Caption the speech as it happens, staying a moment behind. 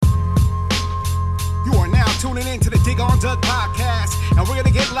Dig on Doug podcast. And we're gonna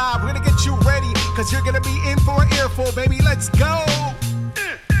get live, we're gonna get you ready, cause you're gonna be in for an earful, baby. Let's go.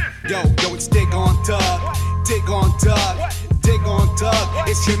 Yo, it's Dig on Doug. Dig on Doug. Dig on Doug.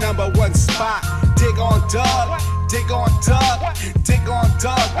 It's your number one spot. Dig on Doug. Dig on Doug. Dig on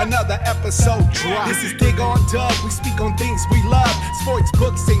Doug. Another episode drop. This is Dig on Doug. We speak on things we love. Sports,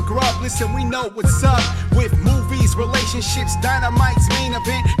 books, and grub. Listen, we know what's up with movies, relationships, dynamite's main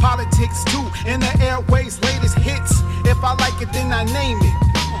event, politics too, and the airways' latest hits. If I like it, then I name it.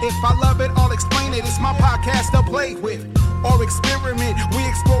 If I love it, I'll explain it. It's my podcast to play with or experiment. We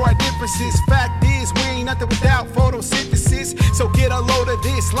explore our differences. Fact is, we ain't nothing without photosynthesis. So get a load of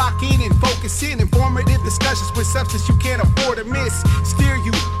this, lock in and focus in. Informative discussions with substance you can't afford to miss. Steer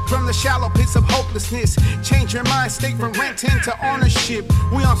you from the shallow pits of hopelessness. Change your mind state from renting to ownership.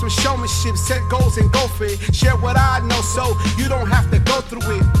 We on some showmanship, set goals and go for it. Share what I know so you don't have to go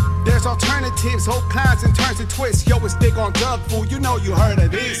through it. There's alternatives, whole kinds and turns and twists. Yo, it's Dig on Doug, fool. You know you heard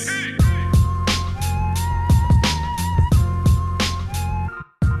of this.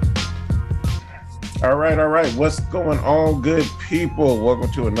 All right. What's going on, good people?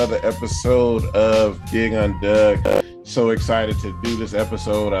 Welcome to another episode of Dig on Doug. So excited to do this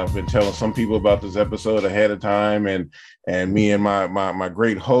episode. I've been telling some people about this episode ahead of time, and me and my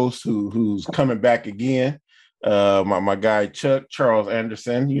great host who's coming back again. My guy Charles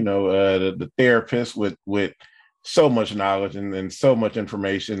Anderson, the therapist with so much knowledge and so much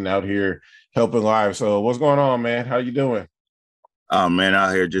information out here helping lives. So what's going on, man? How you doing? Oh man,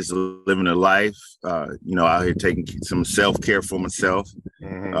 out here just living a life, out here taking some self-care for myself,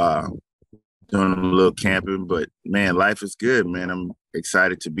 doing a little camping, but man, life is good, man. I'm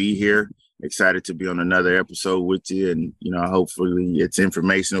excited to be here, excited to be on another episode with you. And, hopefully it's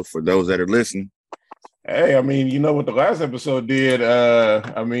informational for those that are listening. Hey, what the last episode did,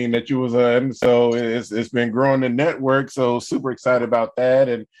 that you was in, so it's been growing the network. So super excited about that,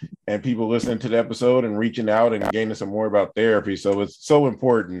 and people listening to the episode and reaching out and gaining some more about therapy. So it's so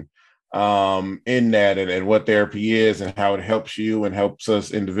important in that and what therapy is and how it helps you and helps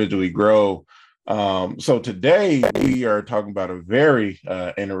us individually grow. So today we are talking about a very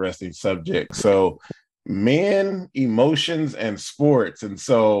interesting subject. So men, emotions, and sports. And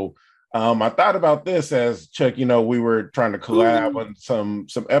so I thought about this as Chuck, we were trying to collab on some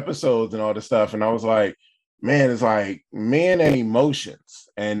episodes and all this stuff. And I was like, man, it's like men and emotions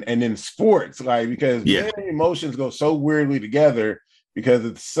and in sports, because men and emotions go so weirdly together because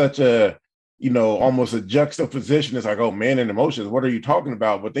it's such a, almost a juxtaposition. It's like, oh, men and emotions, what are you talking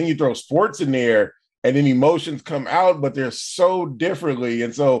about? But then you throw sports in there and then emotions come out, but they're so differently.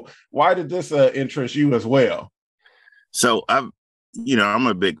 And so why did this interest you as well? So I'm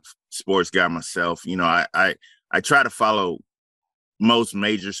a big sports guy myself. I try to follow most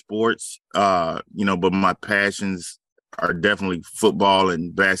major sports, but my passions are definitely football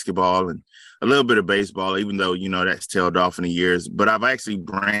and basketball and a little bit of baseball, even though, that's tailed off in the years. But I've actually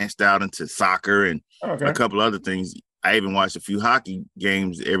branched out into soccer and a couple other things. I even watch a few hockey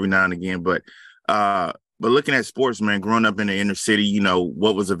games every now and again. But looking at sports, man, growing up in the inner city,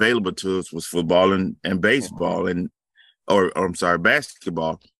 what was available to us was football and baseball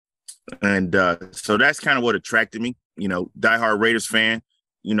basketball. And so that's kind of what attracted me, diehard Raiders fan,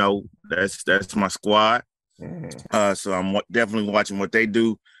 that's my squad. So I'm definitely watching what they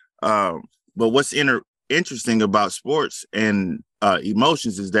do. But what's interesting about sports and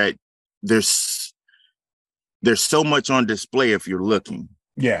emotions is that there's so much on display if you're looking.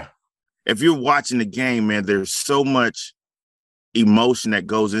 Yeah. If you're watching the game, man, there's so much emotion that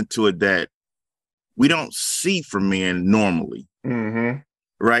goes into it that we don't see from men normally. Mm-hmm.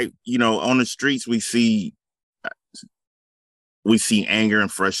 Right. On the streets, we see anger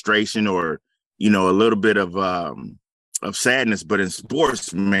and frustration or, a little bit of sadness. But in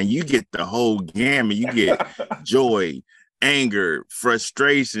sports, man, you get the whole gamut. You get joy, anger,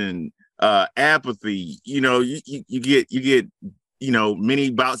 frustration, apathy. You get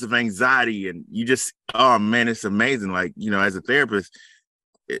many bouts of anxiety, and you just, oh man, it's amazing. Like, as a therapist,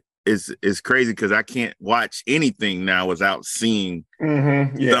 it's crazy because I can't watch anything now without seeing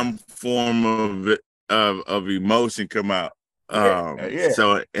some form of emotion come out.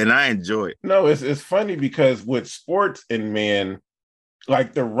 So, and I enjoy it. No, it's funny because with sports and men,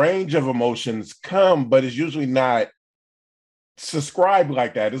 like the range of emotions come, but it's usually not subscribed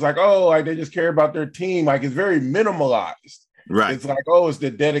like that. It's like, oh, like they just care about their team. Like it's very minimalized. Right. It's like, oh, it's the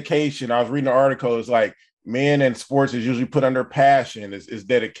dedication. I was reading an article. It's like, men and sports is usually put under passion, is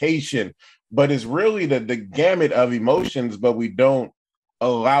dedication, but it's really the gamut of emotions, but we don't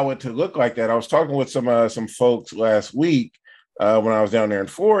allow it to look like that. I was talking with some folks last week when I was down there in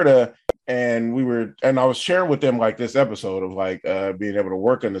Florida, and I was sharing with them like this episode of like being able to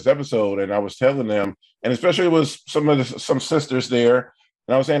work on this episode, and I was telling them, and especially with some sisters there,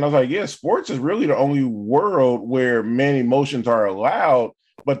 and I was like, yeah, sports is really the only world where many emotions are allowed,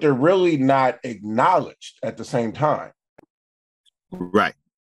 but they're really not acknowledged at the same time. Right.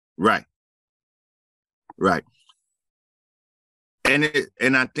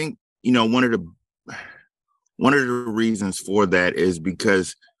 And I think, one of the reasons for that is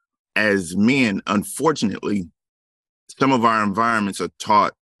because as men, unfortunately, some of our environments are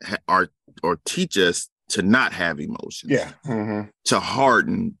taught or teach us to not have emotions. Yeah. Mm-hmm. To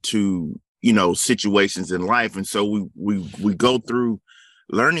harden to, situations in life. And so we go through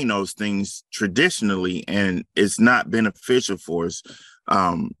learning those things traditionally, and it's not beneficial for us.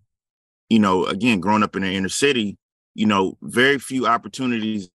 Again, growing up in the inner city, very few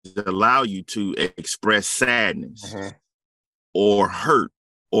opportunities that allow you to express sadness or hurt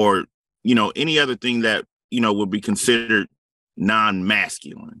or, any other thing that, would be considered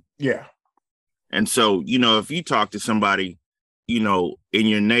non-masculine. Yeah. And so, if you talk to somebody, in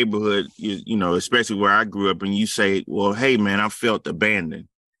your neighborhood, especially where I grew up, and you say, well, hey, man, I felt abandoned.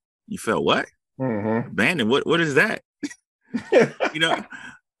 You felt what? Abandoned? What is that?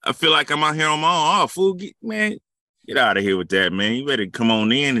 I feel like I'm out here on my own. Oh, fool, get out of here with that, man. You better come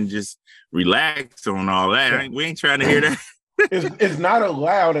on in and just relax on all that. We ain't trying to hear that. It's not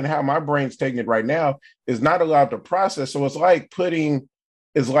allowed, and how my brain's taking it right now is not allowed to process. So it's like clogging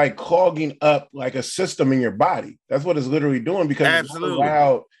up like a system in your body. That's what it's literally doing, because Absolutely. It's not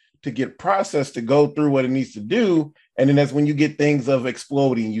allowed to get processed to go through what it needs to do. And then that's when you get things of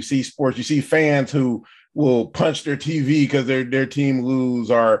exploding. You see sports, you see fans who will punch their TV because their team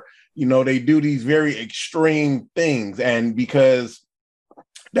lose, or they do these very extreme things, and because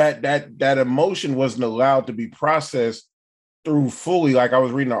that emotion wasn't allowed to be processed through fully. Like I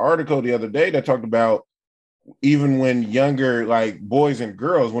was reading an article the other day that talked about even when younger, like boys and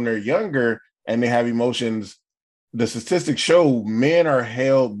girls, when they're younger and they have emotions, the statistics show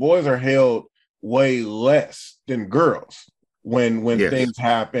boys are held way less than girls when things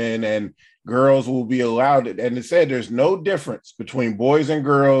happen, and girls will be allowed it. And it said there's no difference between boys and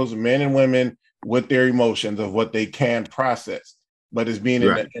girls, men and women, with their emotions of what they can process, but it's being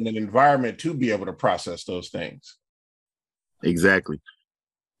in an environment to be able to process those things. Exactly.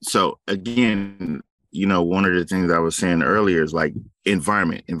 So again, one of the things I was saying earlier is like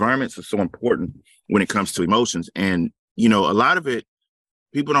environment. Environments are so important when it comes to emotions. And, a lot of it,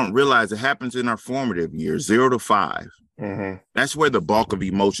 people don't realize it happens in our formative years, 0 to 5. Mm-hmm. That's where the bulk of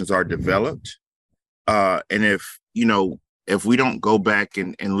emotions are developed. And if we don't go back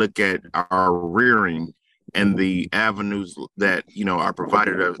and look at our rearing and the avenues that, are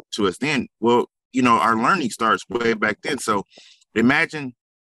provided to us then, well, our learning starts way back then. So imagine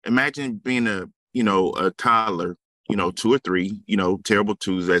being a toddler, 2 or 3, terrible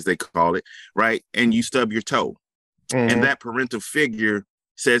twos, as they call it, right? And you stub your toe. Mm-hmm. And that parental figure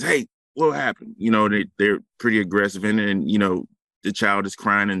says, hey, what happened? They're pretty aggressive in it, and, the child is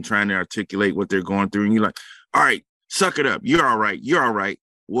crying and trying to articulate what they're going through. And you're like, all right, suck it up. You're all right. You're all right.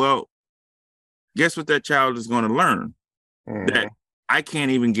 Well, guess what that child is going to learn? Mm-hmm. That I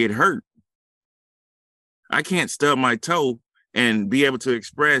can't even get hurt. I can't stub my toe and be able to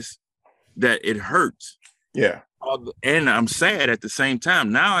express that it hurts. Yeah. And I'm sad at the same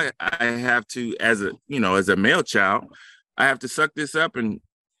time. Now I have to, as a male child, I have to suck this up and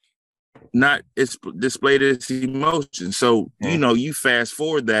not display this emotion. So, you fast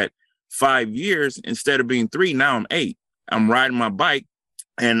forward that 5 years, instead of being 3, now I'm 8. I'm riding my bike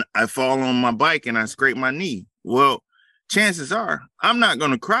and I fall on my bike and I scrape my knee. Well, chances are I'm not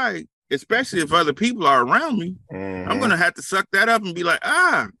going to cry, especially if other people are around me. Mm-hmm. I'm going to have to suck that up and be like,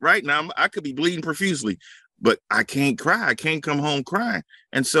 right now I could be bleeding profusely, but I can't cry. I can't come home crying.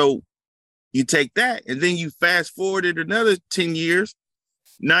 And so you take that and then you fast forward it another 10 years.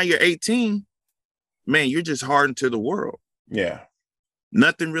 Now you're 18, man, you're just hardened to the world. Yeah.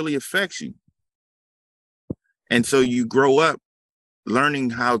 Nothing really affects you. And so you grow up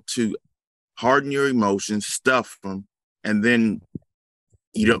learning how to harden your emotions, stuff them, and then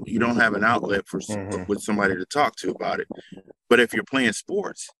you don't have an outlet for with somebody to talk to about it. But if you're playing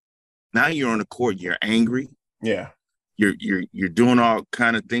sports, now you're on the court, you're angry. Yeah. You're doing all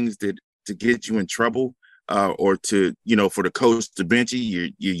kind of things to get you in trouble. Or to, for the coach to bench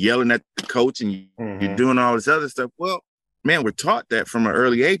you, you're yelling at the coach and you're doing all this other stuff. Well, man, we're taught that from an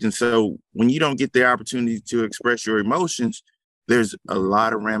early age. And so when you don't get the opportunity to express your emotions, there's a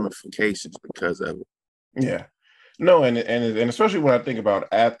lot of ramifications because of it. Yeah. No, and especially when I think about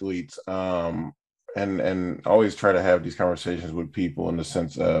athletes, and always try to have these conversations with people in the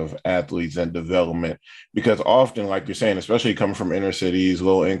sense of athletes and development, because often, like you're saying, especially coming from inner cities,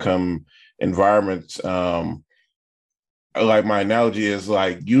 low income environments, like my analogy is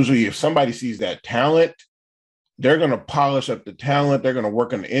like usually if somebody sees that talent, they're going to polish up the talent, they're going to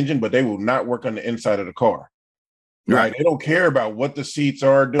work on the engine, but they will not work on the inside of the car. Right. Like they don't care about what the seats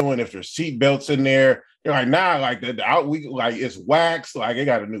are doing, if there's seat belts in there. They're like, nah, like the out we like it's waxed, like it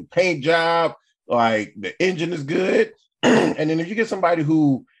got a new paint job, like the engine is good. And then if you get somebody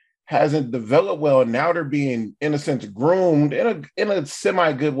who hasn't developed well, and now they're being, in a sense, groomed in a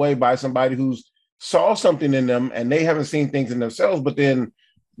semi good way by somebody who's saw something in them and they haven't seen things in themselves, but then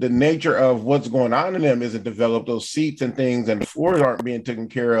the nature of what's going on in them isn't developed. Those seats and things and the floors aren't being taken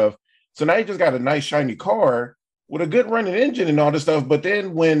care of. So now you just got a nice shiny car with a good running engine and all this stuff. But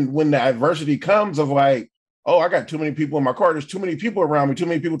then when the adversity comes of like, oh, I got too many people in my car, there's too many people around me, too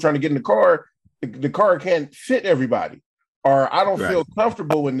many people trying to get in the car, the car can't fit everybody. Or I don't feel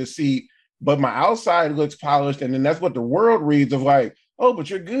comfortable in the seat, but my outside looks polished. And then that's what the world reads of like, oh, but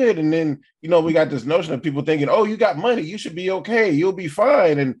you're good. And then, we got this notion of people thinking, oh, you got money, you should be okay, you'll be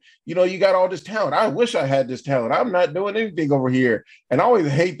fine. And, you got all this talent. I wish I had this talent. I'm not doing anything over here. And I always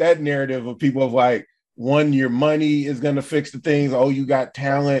hate that narrative of people of like, one, your money is going to fix the things. Oh, you got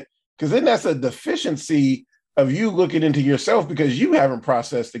talent. Because then that's a deficiency of you looking into yourself because you haven't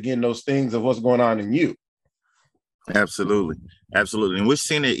processed, again, those things of what's going on in you. Absolutely. Absolutely. And we're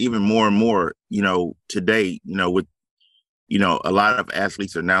seeing it even more and more, today, with, a lot of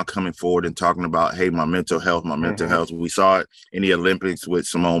athletes are now coming forward and talking about, hey, my mental health. We saw it in the Olympics with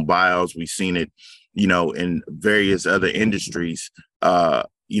Simone Biles. We've seen it, in various other industries,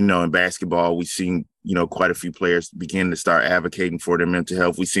 in basketball. We've seen, quite a few players begin to start advocating for their mental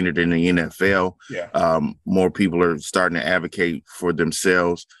health. We've seen it in the NFL. Yeah. More people are starting to advocate for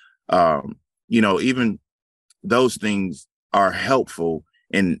themselves. Even those things are helpful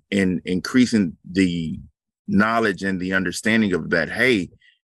in increasing the knowledge and the understanding of that, hey,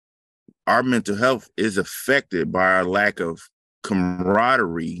 our mental health is affected by our lack of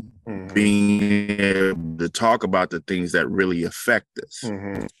camaraderie, being able to talk about the things that really affect us,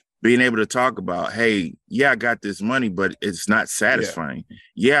 being able to talk about, hey, yeah, I got this money, but it's not satisfying.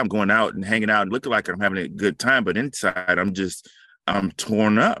 Yeah, I'm going out and hanging out and looking like I'm having a good time, but inside I'm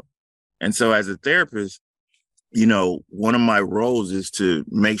torn up. And so as a therapist, one of my roles is to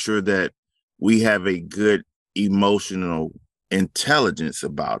make sure that we have a good emotional intelligence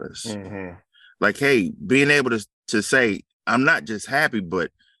about us. Like, hey, being able to say, I'm not just happy, but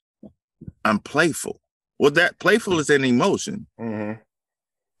I'm playful. Well, that playful is an emotion and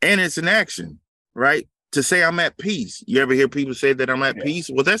it's an action, right? To say I'm at peace. You ever hear people say that I'm at peace?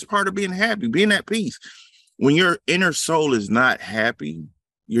 Well, that's part of being happy, being at peace. When your inner soul is not happy,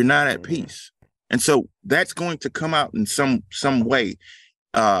 you're not at peace. And so that's going to come out in some way.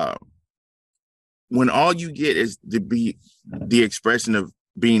 When all you get is the expression of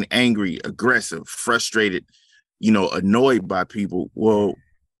being angry, aggressive, frustrated, annoyed by people, well,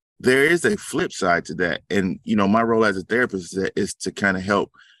 there is a flip side to that. And, my role as a therapist is to kind of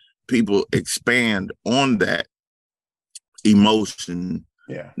help people expand on that emotion,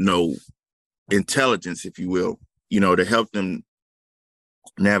 intelligence, if you will, to help them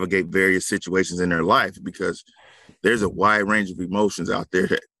navigate various situations in their life, because there's a wide range of emotions out there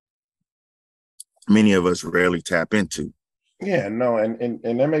that many of us rarely tap into. Yeah, no, and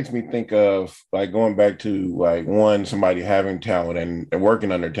that makes me think of like going back to like somebody having talent and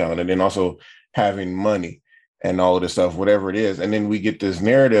working on their talent, and then also having money and all of this stuff, whatever it is. And then we get this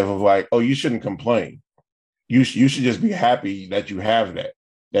narrative of like, oh, you shouldn't complain. You should just be happy that you have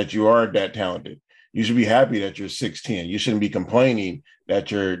that you are that talented. You should be happy that you're 6'10". You shouldn't be complaining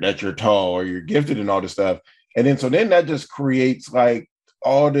that you're tall or you're gifted and all this stuff. And then that just creates like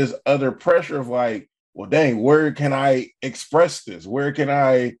all this other pressure of like, well, dang, where can I express this? Where can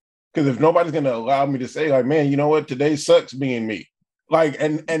I? Because if nobody's going to allow me to say like, man, you know what? Today sucks being me. Like,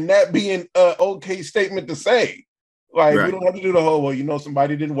 and that being an okay statement to say. Like, we don't have to do the whole, well,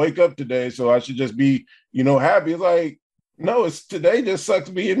 somebody didn't wake up today, so I should just be, happy. It's like, no, it's today just sucks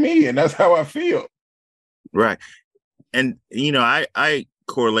being me. And that's how I feel. Right. And, I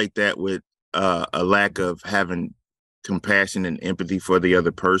correlate that with a lack of having compassion and empathy for the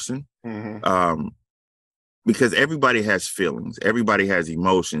other person. Because everybody has feelings, everybody has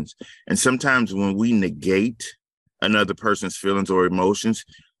emotions. And sometimes when we negate another person's feelings or emotions,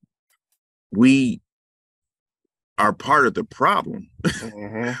 we are part of the problem.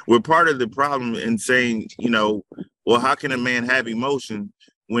 We're part of the problem in saying, well, how can a man have emotion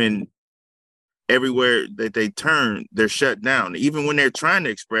when everywhere that they turn, they're shut down. Even when they're trying to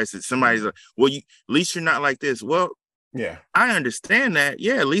express it, somebody's like, well, at least you're not like this. Well, yeah, I understand that.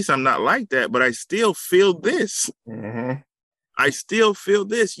 Yeah, at least I'm not like that, but I still feel this. Mm-hmm. I still feel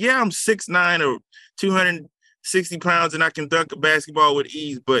this. Yeah, I'm 6'9" or 260 pounds and I can dunk a basketball with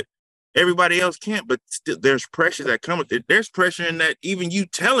ease, but everybody else can't. But still, there's pressure that comes with it. There's pressure in that, even you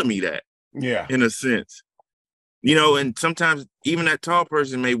telling me that. Yeah. In a sense. You know, and sometimes even that tall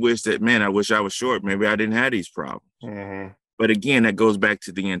person may wish that, man, I wish I was short. Maybe I didn't have these problems. Mm-hmm. But again, that goes back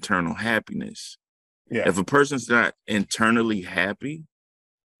to the internal happiness. Yeah. If a person's not internally happy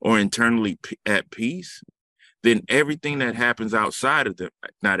or internally at peace, then everything that happens outside of them,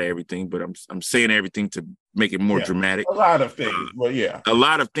 not everything, but I'm saying everything to make it more dramatic. A lot of things, but yeah. A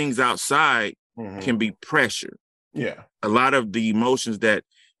lot of things outside can be pressure. Yeah. A lot of the emotions that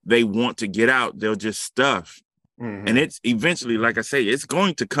they want to get out, they'll just stuff. And it's eventually, like I say, it's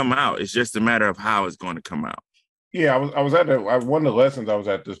going to come out. It's just a matter of how it's going to come out. Yeah, I was at one of the lessons I was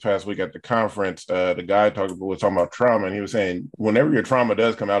at this past week at the conference. The guy was talking about trauma, and he was saying whenever your trauma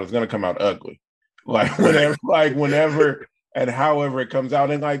does come out, it's going to come out ugly. Whenever and however it comes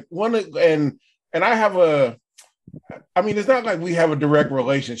out, and I have I mean, it's not like we have a direct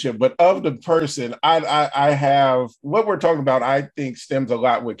relationship, but of the person, I have what we're talking about. I think stems a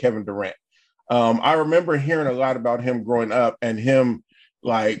lot with Kevin Durant. I remember hearing a lot about him growing up and him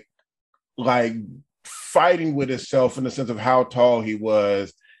like fighting with himself in the sense of how tall he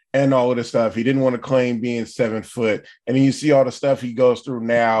was and all of this stuff. He didn't want to claim being 7 foot. And then you see all the stuff he goes through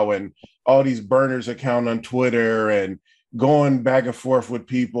now and all these burners account on Twitter and going back and forth with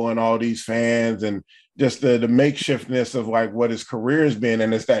people and all these fans and just the makeshiftness of like what his career has been.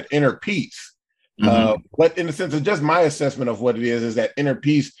 And it's that inner peace. But in the sense of just my assessment of what it is that inner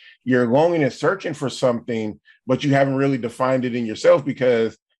peace, you're longing and searching for something, but you haven't really defined it in yourself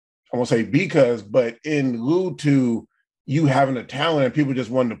because I won't say but in lieu to you having a talent and people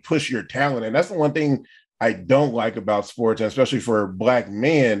just wanting to push your talent. And that's the one thing I don't like about sports, and especially for Black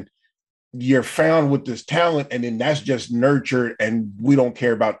men, you're found with this talent and then that's just nurtured and we don't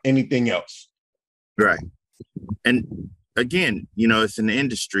care about anything else. Right. And again, you know, it's an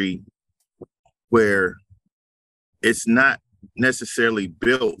industry where it's not necessarily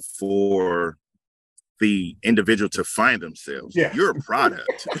built for the individual to find themselves. Yeah. You're a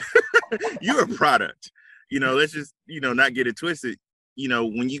product. You're a product. You know, let's just, you know, not get it twisted. You know,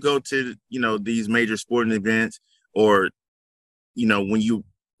 when you go to, you know, these major sporting events or, you know, when you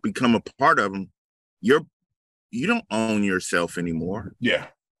become a part of them, you don't own yourself anymore. Yeah.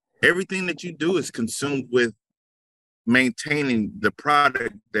 Everything that you do is consumed with maintaining the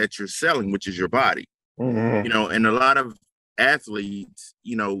product that you're selling, which is your body. You know, and a lot of athletes,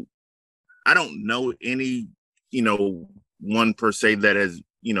 you know, I don't know any, you know, one per se that has,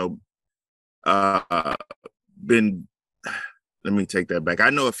 you know, been, let me take that back. I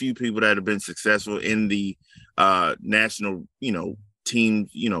know a few people that have been successful in the national, you know,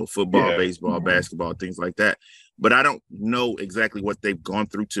 teams, you know, football, baseball, basketball, things like that. But I don't know exactly what they've gone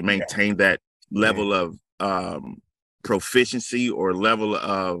through to maintain that level of proficiency or level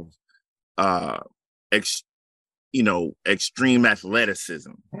of, extreme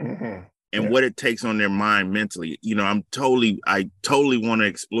athleticism and what it takes on their mind mentally. You know, I totally want to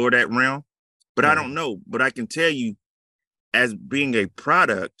explore that realm, but I don't know. But I can tell you, as being a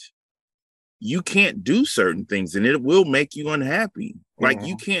product, you can't do certain things and it will make you unhappy. Like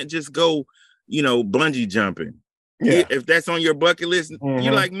you can't just go, you know, bungee jumping. Yeah. If that's on your bucket list,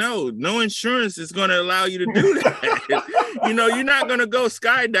 you're like, no insurance is going to allow you to do that. You know, you're not going to go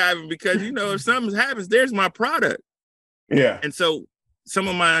skydiving because, you know, if something happens, there's my product. Yeah. And so some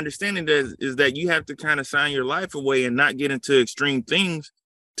of my understanding is that you have to kind of sign your life away and not get into extreme things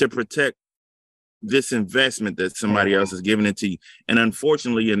to protect this investment that somebody else is giving it to you. And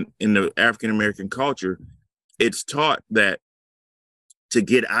unfortunately, in the African-American culture, it's taught that to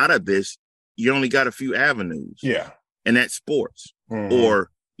get out of this, you only got a few avenues. Yeah. And that's sports or,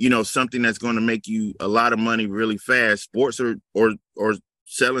 you know, something that's going to make you a lot of money really fast, sports or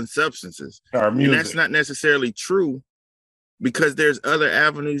selling substances. And that's not necessarily true because there's other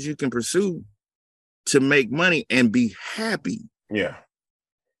avenues you can pursue to make money and be happy. Yeah.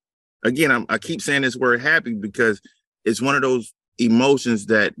 Again, I keep saying this word happy because it's one of those emotions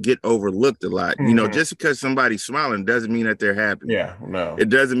that get overlooked a lot. You know, just because somebody's smiling doesn't mean that they're happy. Yeah, no. It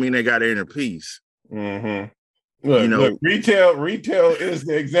doesn't mean they got inner peace. Look, you know, look, retail is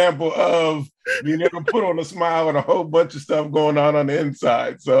the example of being able to put on a smile and a whole bunch of stuff going on the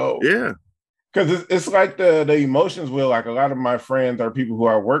inside. So yeah, because it's like the emotions wheel. Like a lot of my friends are people who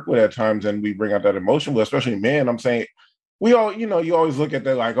I work with at times, and we bring out that emotion wheel, especially men. I'm saying we all, you always look at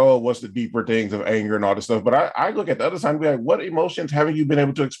that like, oh, what's the deeper things of anger and all this stuff. But I look at the other side and be like, what emotions haven't you been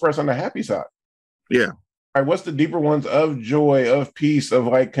able to express on the happy side? Yeah. All right, what's the deeper ones of joy, of peace, of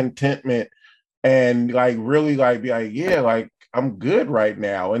like contentment, and like really like be like, yeah, like I'm good right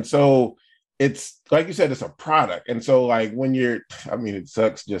now. And so it's like you said, it's a product. And so like when it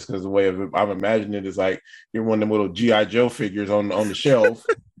sucks just because the way I'm imagining it is like you're one of them little G.I. Joe figures on the shelf.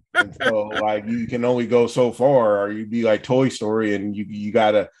 And so like you can only go so far, or you'd be like Toy Story and you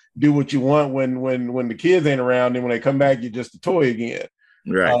gotta do what you want when the kids ain't around, and when they come back, you're just a toy again.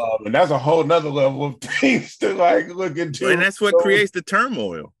 Right. And that's a whole nother level of things to like look into. And that's what creates the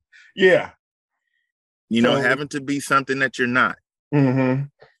turmoil. Yeah. Having to be something that you're not. Mm-hmm.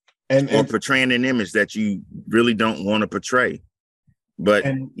 And portraying an image that you really don't want to portray. But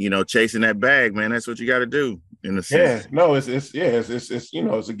chasing that bag, man, that's what you got to do in a sense. Yeah, no, it's it's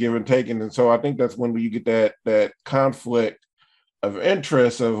a give and take. And so I think that's when you get that conflict of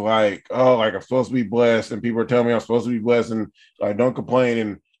interest of like, oh, like I'm supposed to be blessed, and people are telling me I'm supposed to be blessed, and I don't complain,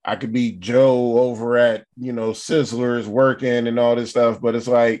 and I could be Joe over at Sizzlers working and all this stuff. But it's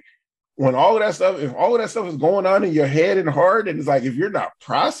like when all of that stuff, if all of that stuff is going on in your head and heart, and it's like if you're not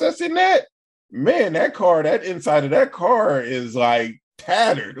processing that, man, that inside of that car is like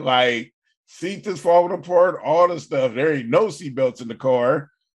tattered, like seats is falling apart, all the stuff. There ain't no seatbelts in the car.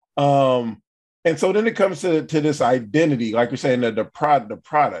 And so then it comes to this identity, like you're saying, the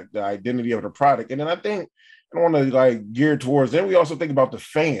product, the identity of the product. And then I think I want to like gear towards, then we also think about the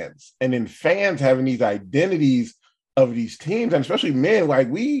fans, and then fans having these identities of these teams, and especially men, like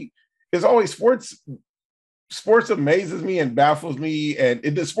it's always sports amazes me and baffles me.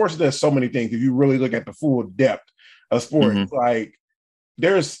 And sports does so many things. If you really look at the full depth of sports, mm-hmm. like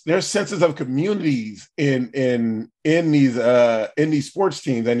there's senses of communities in these sports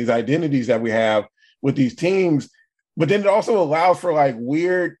teams and these identities that we have with these teams. But then it also allows for like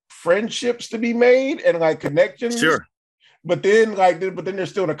weird friendships to be made and like connections. Sure. But then there's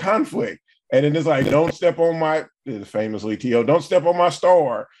still the conflict. And then it's like, don't step on famously T.O., don't step on my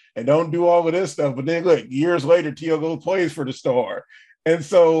star and don't do all of this stuff. But then look, years later, T.O. goes plays for the star. And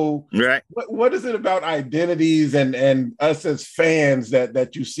so right. What is it about identities and us as fans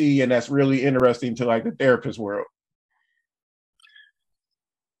that you see and that's really interesting to like the therapist world?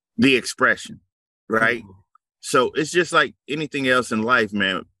 The expression, right? Mm-hmm. So it's just like anything else in life,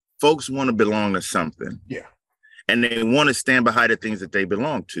 man. Folks want to belong to something. Yeah. And they want to stand behind the things that they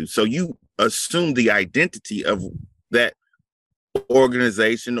belong to. So you assume the identity of that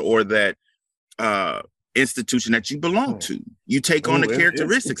organization or that institution that you belong to. You take on the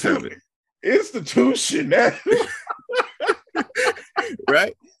characteristics of it. Institution.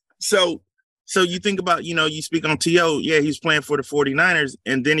 Right? So you think about, you speak on T.O., yeah, he's playing for the 49ers,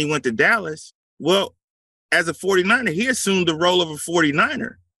 and then he went to Dallas. Well, as a 49er, he assumed the role of a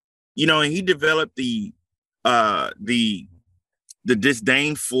 49er, and he developed the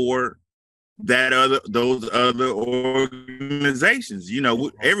disdain for those other organizations.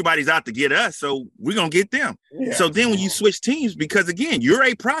 Everybody's out to get us, so we're gonna get them. Yeah. So then when you switch teams, because again, you're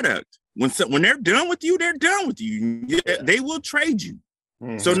a product. When they're done with you, they're done with you. They will trade you.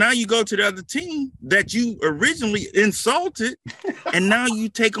 Mm-hmm. So now you go to the other team that you originally insulted, and now you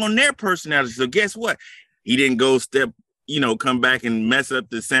take on their personality. So guess what? He didn't go come back and mess up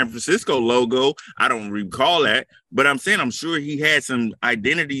the San Francisco logo. I don't recall that, but I'm sure he had some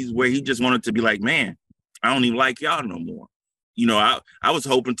identities where he just wanted to be like, man, I don't even like y'all no more. I was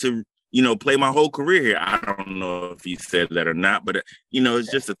hoping to, play my whole career here. I don't know if he said that or not, but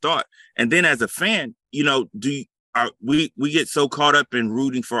it's just a thought. And then as a fan, we get so caught up in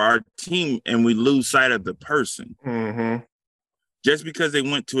rooting for our team and we lose sight of the person. Mm-hmm. Just because they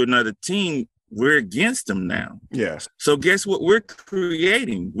went to another team, we're against them now. Yes. So guess what we're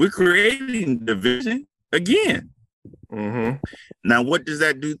creating? We're creating division again. Mm-hmm. Now, what does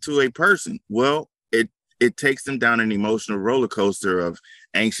that do to a person? Well, it takes them down an emotional roller coaster of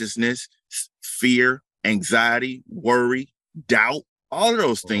anxiousness, fear, anxiety, worry, doubt. All of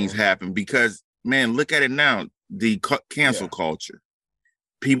those things happen because, man, look at it now. The cancel culture.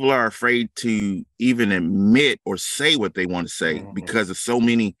 People are afraid to even admit or say what they want to say because of so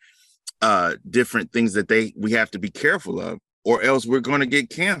many different things that we have to be careful of, or else we're going to get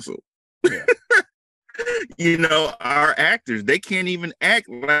canceled. Yeah. Our actors, they can't even act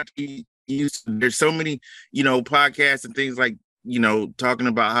like there's so many, podcasts and things like, talking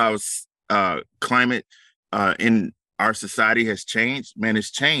about how climate in our society has changed. Man,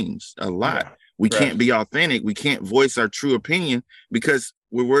 it's changed a lot. Yeah. We can't be authentic. We can't voice our true opinion because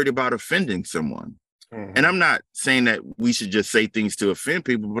we're worried about offending someone. And I'm not saying that we should just say things to offend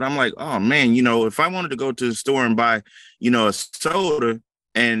people, but I'm like, oh man, you know, if I wanted to go to the store and buy, you know, a soda,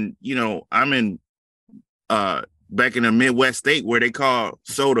 and you know, I'm in back in a Midwest state where they call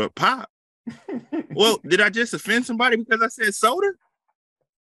soda pop. Well, did I just offend somebody because I said soda?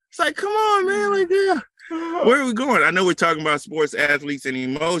 It's like, come on, man, like, yeah. Where are we going? I know we're talking about sports, athletes, and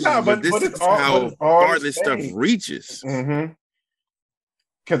emotions, but this is how far this stuff reaches. Mm-hmm.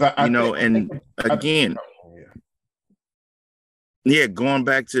 Because I you know, going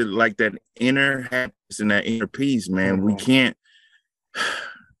back to like that inner happiness and that inner peace, man. Mm-hmm.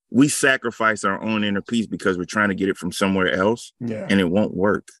 We sacrifice our own inner peace because we're trying to get it from somewhere else, and it won't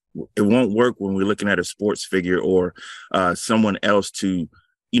work. It won't work when we're looking at a sports figure or someone else to,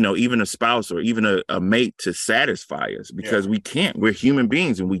 you know, even a spouse or even a mate to satisfy us, because we can't. We're human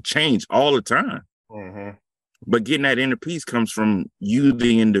beings and we change all the time. Mm-hmm. But getting that inner peace comes from you,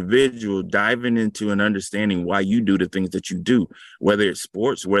 the individual, diving into and understanding why you do the things that you do, whether it's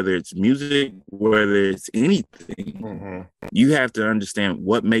sports, whether it's music, whether it's anything. Mm-hmm. You have to understand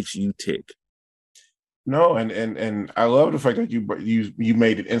what makes you tick. No, and I love the fact that you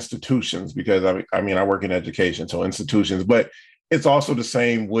made it institutions, because I mean I work in education, so institutions, but it's also the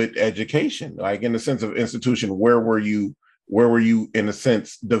same with education. Like in the sense of institution, where were you in a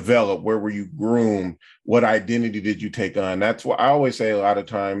sense developed? Where were you groomed? What identity did you take on? That's what I always say a lot of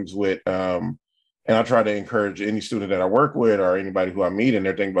times with, and I try to encourage any student that I work with or anybody who I meet and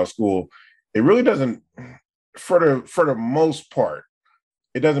they're thinking about school. It really doesn't, for the most part,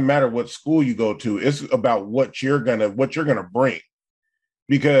 it doesn't matter what school you go to. It's about what you're gonna bring,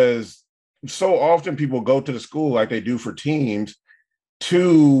 because so often people go to the school like they do for teams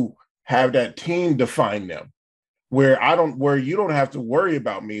to have that team define them. Where you don't have to worry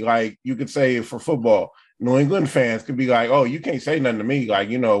about me. Like you could say for football, New England fans could be like, oh, you can't say nothing to me. Like,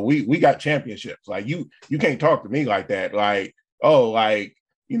 you know, we got championships. Like you can't talk to me like that. Like, oh, like,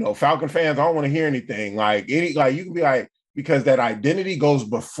 you know, Falcon fans, I don't want to hear anything. Like you can be like, because that identity goes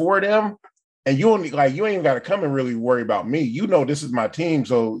before them, and you ain't even got to come and really worry about me. You know, this is my team.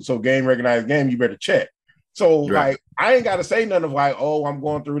 So game, recognized game, you better check. So right. Like, I ain't got to say nothing of like, oh, I'm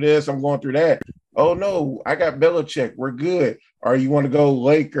going through this, I'm going through that. Oh no, I got Belichick. We're good. Or you want to go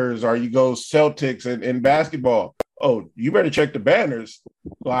Lakers, or you go Celtics in basketball. Oh, you better check the banners.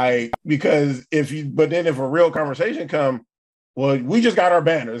 Like, because if a real conversation come, well, we just got our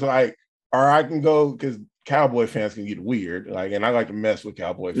banners. Like, or I can go, because Cowboy fans can get weird. Like, and I like to mess with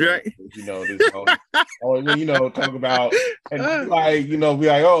Cowboy fans. Right. You know, this you know, talk about and like, you know, be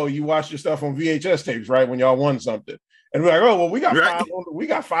like, oh, you watch your stuff on VHS tapes, right? When y'all won something. And we're like, oh, well, we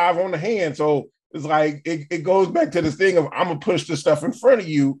got five on the hand. So it's like it goes back to this thing of I'm gonna push the stuff in front of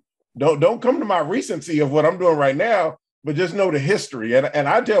you. Don't come to my recency of what I'm doing right now, but just know the history. And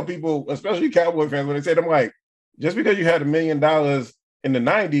I tell people, especially Cowboy fans, when they say it, I'm like, just because you had $1 million in the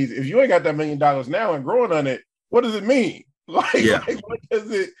 90s, if you ain't got that $1 million now and growing on it, what does it mean? Like what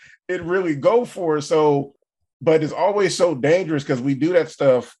does it really go for? So, but it's always so dangerous because we do that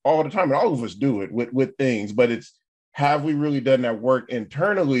stuff all the time, and all of us do it with things, but it's, have we really done that work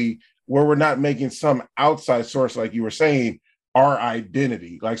internally where we're not making some outside source, like you were saying, our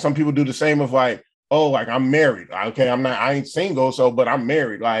identity? Like some people do the same of like, oh, like I'm married. Okay, I ain't single, so, but I'm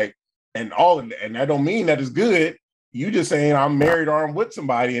married. Like, and that don't mean that it's good. You just saying I'm married or I'm with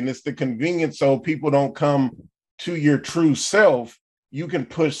somebody, and it's the convenience so people don't come to your true self. You can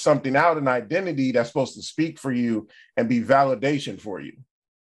push something out, an identity that's supposed to speak for you and be validation for you.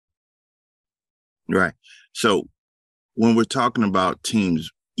 Right. So when we're talking about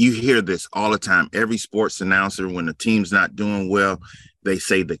teams, you hear this all the time. Every sports announcer, when the team's not doing well, they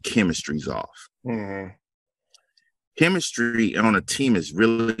say the chemistry's off. Mm-hmm. Chemistry on a team is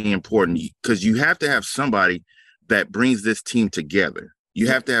really important because you have to have somebody that brings this team together. You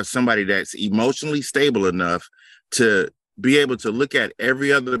have to have somebody that's emotionally stable enough to be able to look at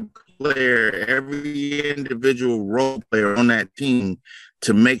every other player, every individual role player on that team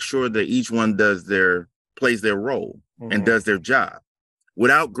to make sure that each one plays their role and does their job.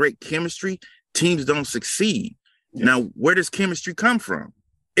 Without great chemistry, teams don't succeed. Yeah. Now, where does chemistry come from?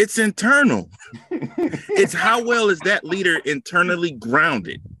 It's internal. It's how well is that leader internally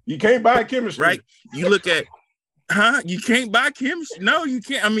grounded? You can't buy chemistry. Right? You look at, you can't buy chemistry. No, you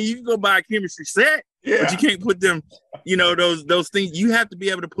can't. I mean, you can go buy a chemistry set, but you can't put them, you know, those things. You have to be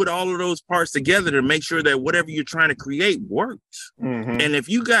able to put all of those parts together to make sure that whatever you're trying to create works. Mm-hmm. And if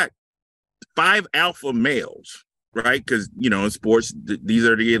you got 5 alpha males, right? Because, you know, in sports, these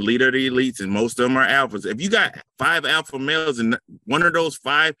are the elite of the elites, and most of them are alphas. If you got 5 alpha males and one of those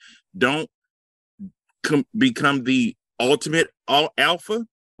 5 don't become the ultimate alpha,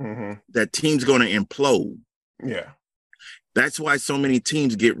 that team's going to implode. Yeah. That's why so many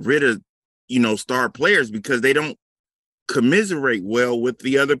teams get rid of, star players, because they don't commiserate well with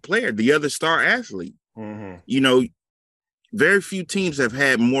the other player, the other star athlete. Very few teams have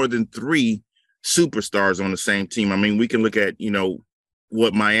had more than 3 superstars on the same team. I mean, we can look at,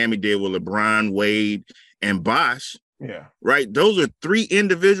 what Miami did with LeBron, Wade, and Bosh. Yeah. Right. Those are 3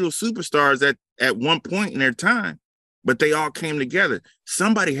 individual superstars at one point in their time, but they all came together.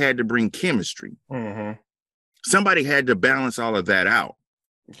 Somebody had to bring chemistry. Somebody had to balance all of that out.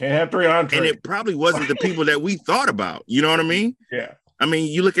 You can't have 3 entrees. And it probably wasn't the people that we thought about. You know what I mean? Yeah. I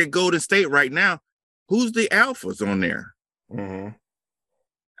mean, you look at Golden State right now. Who's the alphas on there?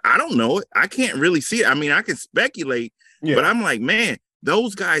 I don't know it. I can't really see it. I mean, I can speculate, but I'm like, man,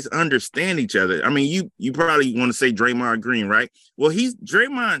 those guys understand each other. I mean, you probably want to say Draymond Green, right? Well,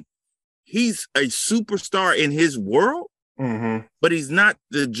 Draymond, he's a superstar in his world, but he's not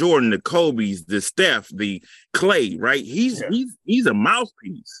the Jordan, the Kobe's, the Steph, the Clay, right? He's a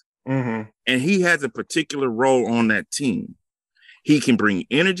mouthpiece, and he has a particular role on that team. He can bring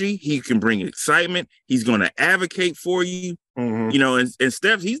energy. He can bring excitement. He's going to advocate for you. And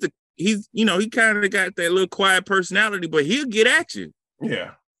Steph, he kind of got that little quiet personality, but he'll get at you.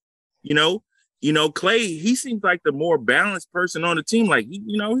 Yeah. Clay, he seems like the more balanced person on the team. Like,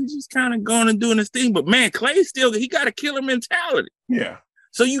 he's just kind of going and doing his thing. But man, Clay he got a killer mentality. Yeah.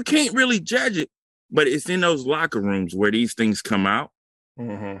 So you can't really judge it, but it's in those locker rooms where these things come out,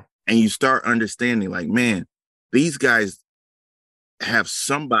 and you start understanding, like, man, these guys have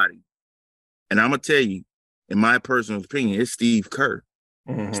somebody. And I'm gonna tell you, in my personal opinion, it's Steve Kerr.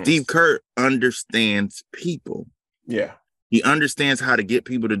 Steve Kerr understands people. Yeah. He understands how to get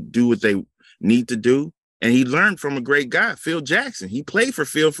people to do what they need to do. And he learned from a great guy, Phil Jackson. He played for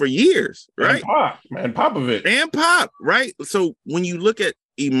Phil for years, right? And Popovich. And Pop, right? So when you look at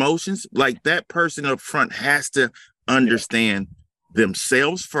emotions, like, that person up front has to understand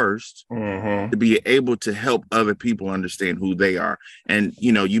themselves first to be able to help other people understand who they are. And,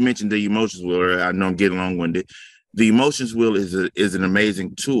 you mentioned the emotions wheel. I know I'm getting long-winded. The emotions wheel is an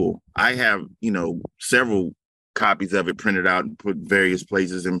amazing tool. I have, several copies of it printed out and put various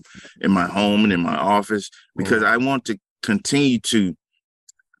places in my home and in my office, because I want to continue to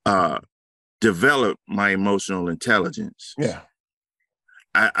develop my emotional intelligence. Yeah.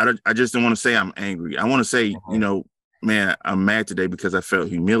 I just don't want to say I'm angry. I want to say, man, I'm mad today because I felt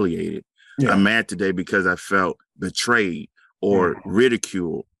humiliated. Yeah. I'm mad today because I felt betrayed or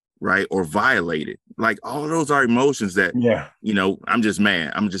ridiculed, right? Or violated. Like, all of those are emotions that, I'm just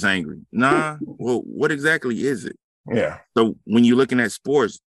mad. I'm just angry. Nah, well, what exactly is it? Yeah. So when you're looking at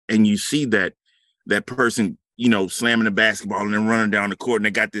sports and you see that person, slamming the basketball and then running down the court and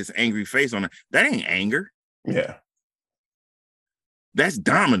they got this angry face on it, that ain't anger. Yeah. That's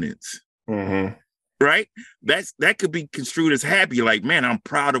dominance. Right? That could be construed as happy, like, man, I'm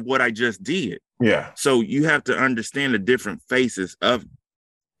proud of what I just did. Yeah. So you have to understand the different faces of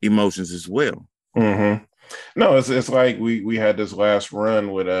emotions as well. No, it's like we had this last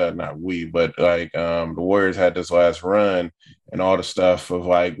run with not we, but like the Warriors had this last run and all the stuff of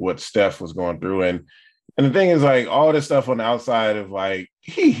like what Steph was going through. And the thing is, like, all this stuff on the outside of, like,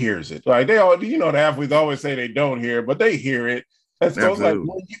 he hears it. Like, they all, the athletes always say they don't hear it, but they hear it. And so it's like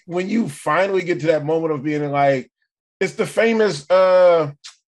when you finally get to that moment of being like, it's the famous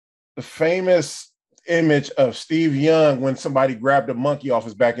image of Steve Young when somebody grabbed a monkey off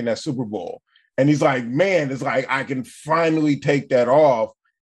his back in that Super Bowl. And he's like, man, it's like, I can finally take that off.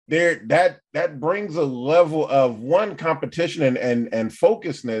 There, that brings a level of one competition and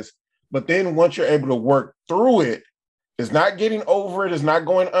focusedness. But then once you're able to work through it, it's not getting over it, it's not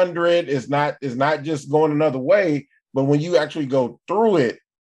going under it, it's not just going another way. But when you actually go through it,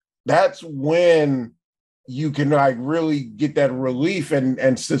 that's when you can, like, really get that relief.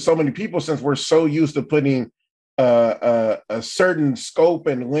 And so many people, since we're so used to putting a certain scope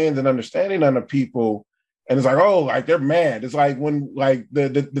and lens and understanding on the people, and it's like, oh, like, they're mad. It's like when, like,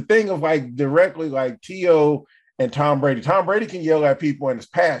 the thing of, like, directly, like, T.O. and Tom Brady. Tom Brady can yell at people and it's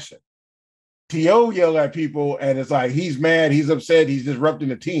passion. T.O. yell at people and it's like, he's mad, he's upset, he's disrupting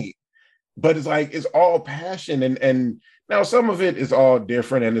the team. But it's like, it's all passion. And now some of it is all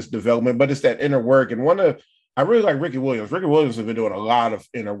different and it's development, but it's that inner work. And I really like Ricky Williams. Ricky Williams has been doing a lot of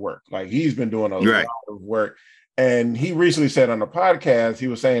inner work. Like, he's been doing a lot of work. And he recently said on the podcast, he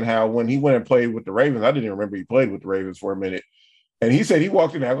was saying how when he went and played with the Ravens, I didn't even remember he played with the Ravens for a minute. And he said he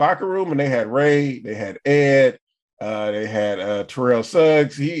walked in that locker room and they had Ray, they had Ed, they had Terrell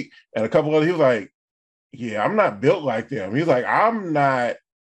Suggs, and a couple others. He was like, yeah, I'm not built like them. He's like, I'm not.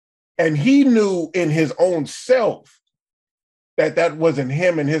 And he knew in his own self that wasn't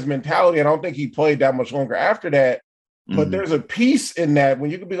him and his mentality. I don't think he played that much longer after that. But there's a piece in that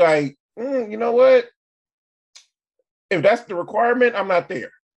when you can be like, you know what? If that's the requirement, I'm not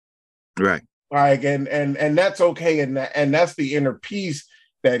there. Right. Like, and that's okay. And that's the inner peace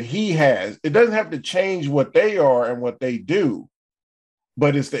that he has. It doesn't have to change what they are and what they do,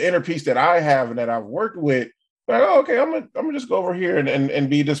 but it's the inner peace that I have and that I've worked with. Like, oh, okay, I'm gonna just go over here and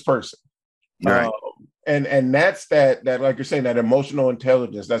be this person. Right. And that's that like you're saying, that emotional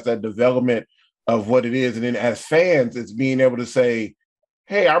intelligence, that's that development of what it is. And then as fans, it's being able to say,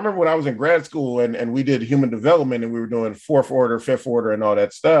 hey, I remember when I was in grad school and we did human development and we were doing 4th order, 5th order and all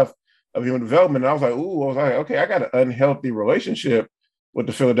that stuff of human development. And I was like, okay, I got an unhealthy relationship with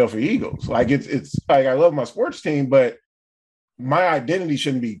the Philadelphia Eagles. Like it's like, I love my sports team, but my identity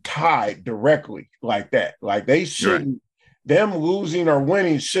shouldn't be tied directly like that. Like they shouldn't, them losing or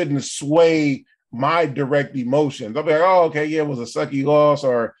winning shouldn't sway my direct emotions. I'll be like, oh, okay, yeah, it was a sucky loss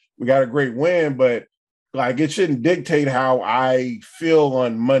or we got a great win, but like it shouldn't dictate how I feel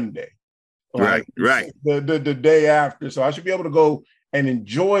on Monday. Like, right. The day after. So I should be able to go and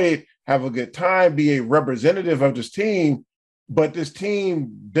enjoy it, have a good time, be a representative of this team, but this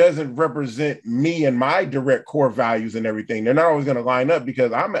team doesn't represent me and my direct core values and everything. They're not always going to line up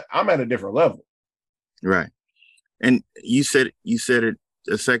because I'm at a different level. Right. And you said it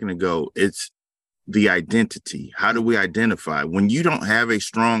a second ago. It's the identity. How do we identify? When you don't have a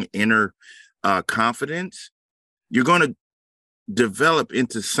strong inner confidence, you're going to develop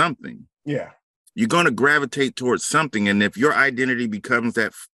into something. Yeah. You're going to gravitate towards something. And if your identity becomes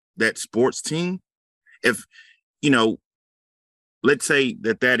that sports team, if, let's say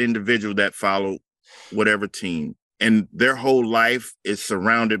that individual that followed whatever team and their whole life is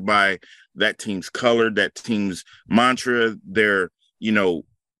surrounded by that team's color, that team's mantra, their,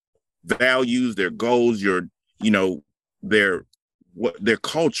 values, their goals, their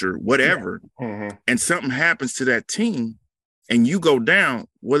culture, whatever. Yeah. Mm-hmm. And something happens to that team and you go down.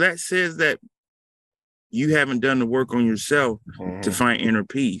 Well, that says that you haven't done the work on yourself to find inner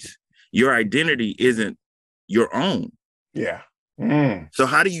peace. Your identity isn't your own. Yeah. So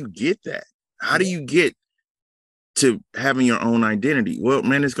how do you get that? How do you get to having your own identity? Well,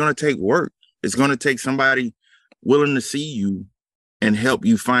 man, it's going to take work. It's going to take somebody willing to see you and help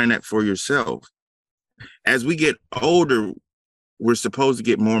you find that for yourself. As we get older, we're supposed to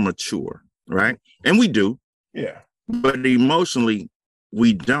get more mature, right? And we do. Yeah. But emotionally,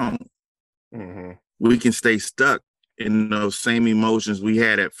 we don't. Mm-hmm. We can stay stuck in those same emotions we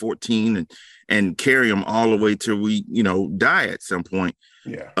had at 14 and carry them all the way till we, die at some point.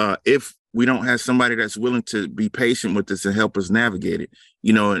 Yeah. If we don't have somebody that's willing to be patient with us and help us navigate it,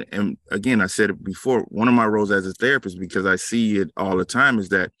 and again, I said it before, one of my roles as a therapist, because I see it all the time, is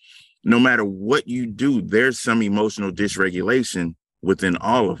that no matter what you do, there's some emotional dysregulation within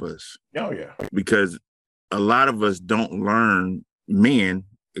all of us. Oh, yeah. Because a lot of us don't learn, men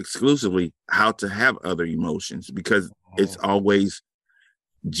exclusively, how to have other emotions because it's always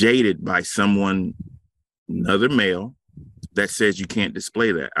jaded by someone, another male, that says you can't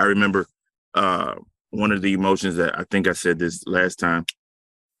display that. I remember one of the emotions that I think I said this last time.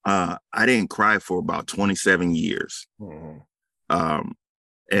 I didn't cry for about 27 years. And,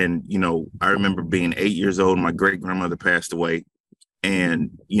 I remember being 8 years old, my great grandmother passed away.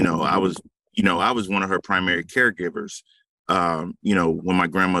 And, I was one of her primary caregivers. When my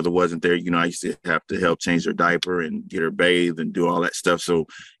grandmother wasn't there, I used to have to help change her diaper and get her bathed and do all that stuff. So,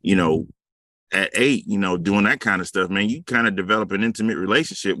 at 8, doing that kind of stuff, man, you kind of develop an intimate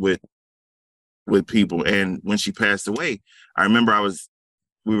relationship with people. And when she passed away, I remember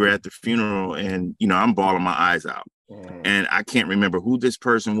we were at the funeral and, I'm bawling my eyes out. And I can't remember who this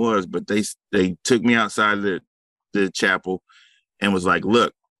person was, but they took me outside the chapel and was like,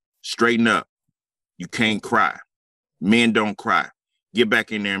 look, straighten up. You can't cry. Men don't cry. Get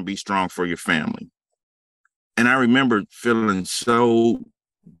back in there and be strong for your family. And I remember feeling so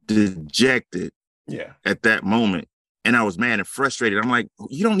dejected at that moment. And I was mad and frustrated. I'm like,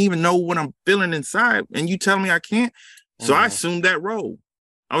 you don't even know what I'm feeling inside. And you tell me I can't. So I assumed that role.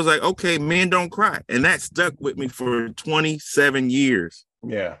 I was like, okay, men don't cry. And that stuck with me for 27 years.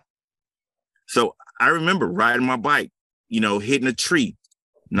 Yeah. So I remember riding my bike, hitting a tree,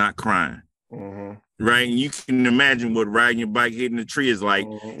 not crying. Right. And you can imagine what riding your bike hitting a tree is like.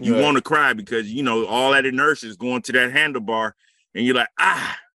 You want to cry because, all that inertia is going to that handlebar and you're like,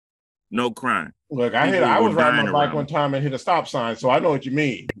 no crying. Look, I was riding my bike one time and hit a stop sign. So I know what you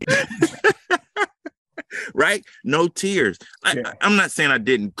mean. Right. No tears. I'm not saying I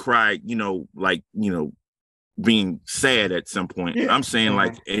didn't cry, being sad at some point. I'm saying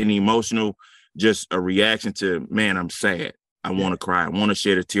like an emotional, just a reaction to, man, I'm sad. I want to cry. I want to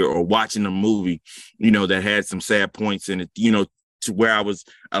shed a tear, or watching a movie, that had some sad points in it, to where I was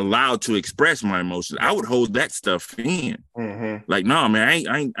allowed to express my emotions. I would hold that stuff in. Mm-hmm. Like, no, man,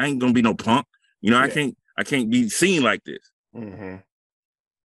 I ain't gonna be no punk. I can't be seen like this. Mm-hmm.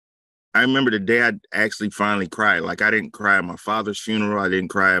 I remember the day I actually finally cried. Like, I didn't cry at my father's funeral. I didn't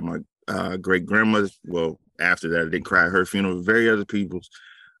cry at my great grandmother's. Well, after that, I didn't cry at her funeral. Very other people's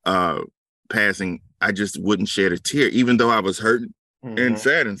passing. I just wouldn't shed a tear, even though I was hurting and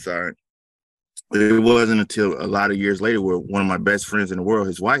sad inside. It wasn't until a lot of years later where one of my best friends in the world,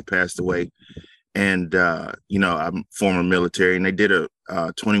 his wife passed away. And, I'm former military, and they did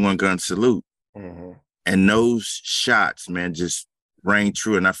a 21 gun salute. Mm-hmm. And those shots, man, just rang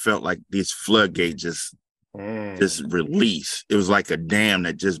true. And I felt like this floodgate just released. It was like a dam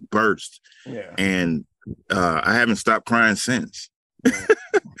that just burst. Yeah. And I haven't stopped crying since.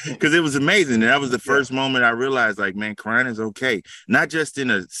 Because it was amazing. And that was the first moment I realized, like, man, crying is okay. Not just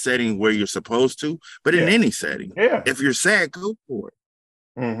in a setting where you're supposed to, but in any setting. Yeah. If you're sad, go for it.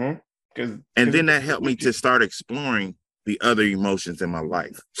 Mm-hmm. And then that helped me to start exploring the other emotions in my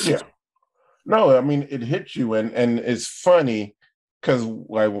life. Yeah. No, I mean, it hits you. And it's funny because,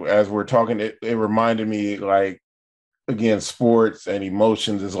 like, as we're talking, it reminded me, like, again, sports and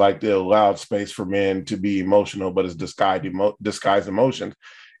emotions is like the allowed space for men to be emotional, but it's disguised emotions.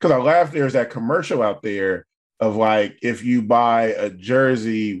 Because I laugh, there's that commercial out there of, like, if you buy a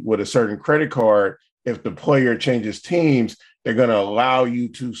jersey with a certain credit card, if the player changes teams, they're going to allow you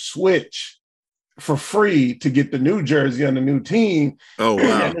to switch for free to get the new jersey on the new team. Oh,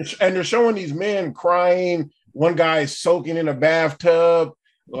 wow. And they're showing these men crying. One guy is soaking in a bathtub.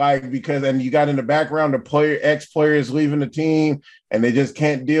 And you got in the background, the ex-player is leaving the team and they just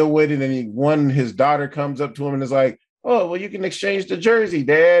can't deal with it. And his daughter comes up to him and is like, oh, well, you can exchange the jersey,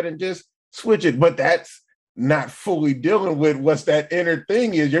 Dad, and just switch it. But that's not fully dealing with what's that inner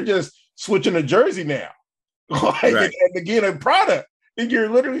thing is. You're just switching a jersey now. And again, a product. And you're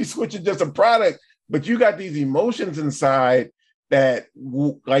literally switching just a product, but you got these emotions inside that,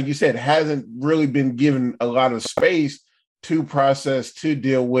 like you said, hasn't really been given a lot of space to process, to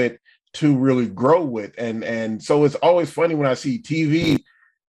deal with, to really grow with. And so it's always funny when I see TV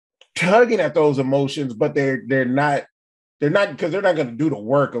tugging at those emotions, but they're not because they're not going to do the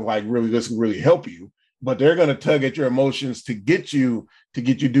work of, like, really, this will really help you, but they're going to tug at your emotions to get you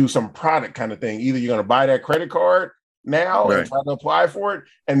do some product kind of thing. Either you're going to buy that credit card now and try to apply for it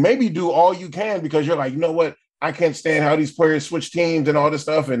and maybe do all you can because you're like, you know what? I can't stand how these players switch teams and all this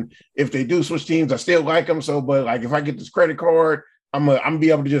stuff. And if they do switch teams, I still like them. So, but, like, if I get this credit card, I'm gonna be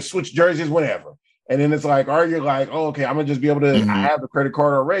able to just switch jerseys whenever. And then it's like, or you're like, oh, okay, I'm gonna just be able to, I have the credit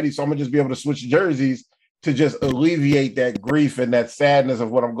card already. So I'm gonna just be able to switch jerseys to just alleviate that grief and that sadness of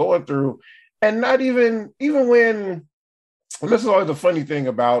what I'm going through. And not even when, and this is always the funny thing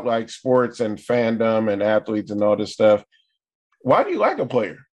about, like, sports and fandom and athletes and all this stuff. Why do you like a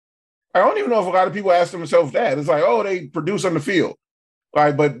player? I don't even know if a lot of people ask themselves that. It's like, oh, they produce on the field.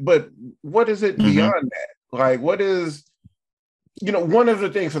 Like, but what is it beyond that? Like, what is, one of the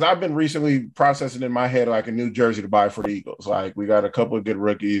things, because I've been recently processing in my head, like, a new jersey to buy for the Eagles. Like, we got a couple of good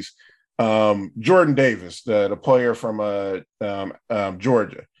rookies. Jordan Davis, the player from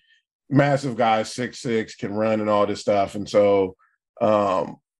Georgia, massive guy, 6'6", can run and all this stuff. And so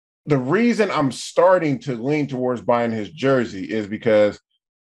the reason I'm starting to lean towards buying his jersey is because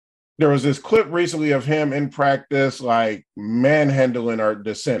there was this clip recently of him in practice, like, manhandling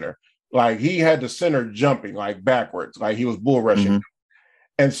the center. Like, he had the center jumping, like, backwards, like he was bull rushing.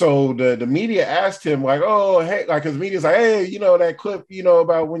 And so the media asked him, like, oh, hey, like, his media's like, hey, that clip,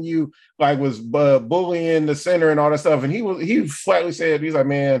 about when you, like, was bullying the center and all that stuff. And he flatly said, he's like,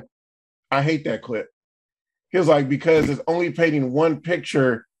 man, I hate that clip. He was like, because it's only painting one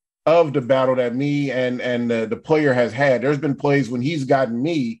picture of the battle that me and the player has had. There's been plays when he's gotten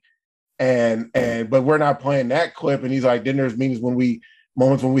me, but we're not playing that clip. And he's like, then there's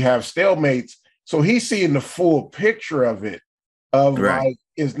moments when we have stalemates. So he's seeing the full picture of it, like,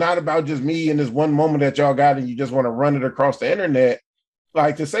 it's not about just me in this one moment that y'all got and you just want to run it across the internet.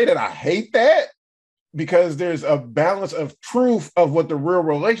 Like, to say that I hate that, because there's a balance of truth of what the real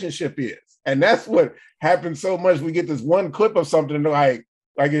relationship is. And that's what happens so much. We get this one clip of something like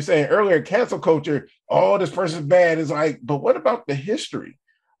you're saying earlier, cancel culture, oh, this person's bad. It's like, but what about the history?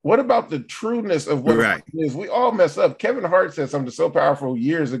 What about the trueness of what it is? We all mess up. Kevin Hart said something so powerful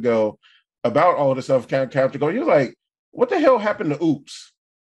years ago about all this stuff. He was like, what the hell happened to Oops?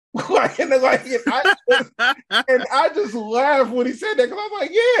 and I just laughed when he said that, because I was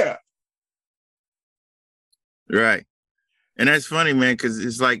like, yeah. Right. And that's funny, man, because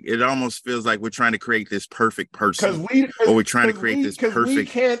it's like it almost feels like we're trying to create this perfect person, or we're trying to create this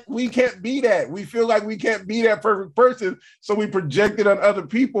perfect. We can't be that. We feel like we can't be that perfect person, so we project it on other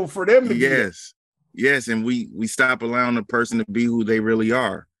people for them to be. Yes, and we stop allowing the person to be who they really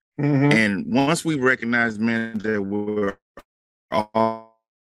are. Mm-hmm. And once we recognize, man, that we're all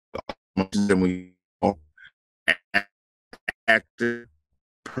and we all active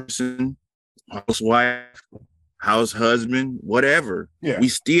person, housewife, house husband, whatever, we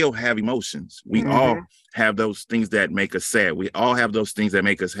still have emotions. We all have those things that make us sad. We all have those things that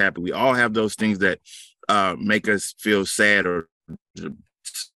make us happy. We all have those things that make us feel sad or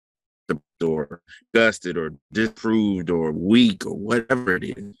disgusted or disproved or weak or whatever it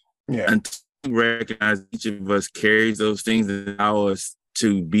is. Until we recognize each of us carries those things that allow us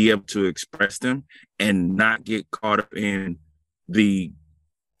to be able to express them and not get caught up in the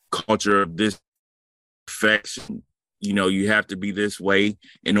culture of this perfection. You know, you have to be this way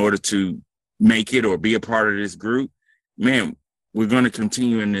in order to make it or be a part of this group. Man, we're going to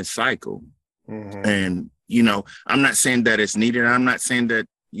continue in this cycle. And, you know, I'm not saying that it's needed. I'm not saying that,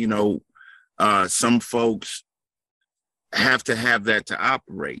 you know, some folks have to have that to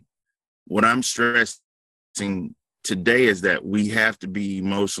operate. What I'm stressing today is that we have to be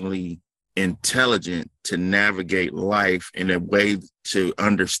emotionally intelligent to navigate life in a way to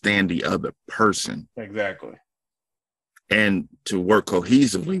understand the other person. Exactly. And to work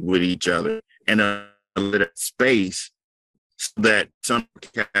cohesively with each other and a little space so that something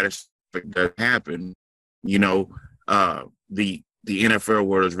catastrophic does happen. You know, the NFL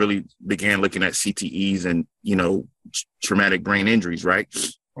world has really began looking at CTEs and, you know, traumatic brain injuries, right?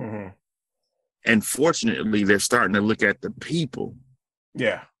 And fortunately, they're starting to look at the people.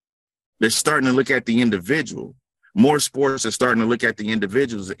 Yeah. They're starting to look at the individual. More sports are starting to look at the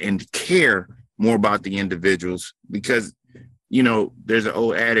individuals and care more about the individuals because, you know, there's an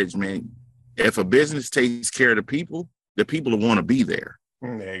old adage, man, if a business takes care of the people will want to be there.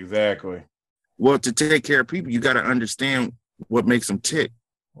 Exactly. Well, to take care of people, you got to understand what makes them tick.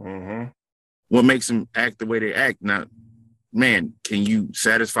 What makes them act the way they act. Now, man, can you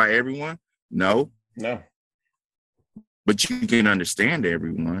satisfy everyone? No. But you can understand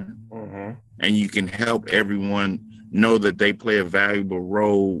everyone, and you can help everyone know that they play a valuable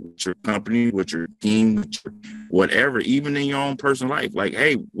role with your company, with your team, with your whatever, even in your own personal life. Like,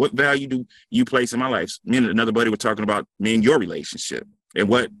 hey, what value do you place in my life? Me and another buddy were talking about me and your relationship, and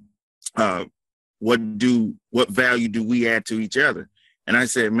what value do we add to each other? And I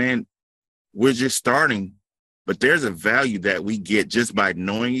said, man, we're just starting. But there's a value that we get just by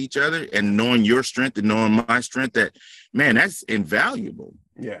knowing each other and knowing your strength and knowing my strength that, man, that's invaluable.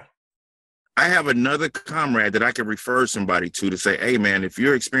 Yeah. I have another comrade that I can refer somebody to say, hey, man, if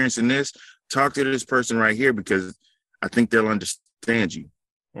you're experiencing this, talk to this person right here because I think they'll understand you.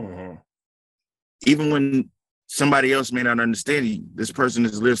 Even when somebody else may not understand you, this person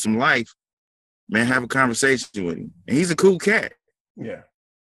has lived some life, man, have a conversation with him. And he's a cool cat. Yeah.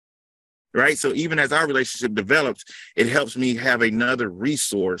 Right. So even as our relationship develops, it helps me have another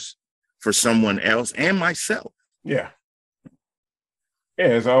resource for someone else and myself. Yeah. Yeah.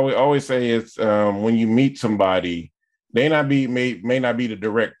 As I always say, it's when you meet somebody, they may not be the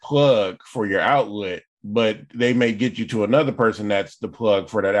direct plug for your outlet, but they may get you to another person that's the plug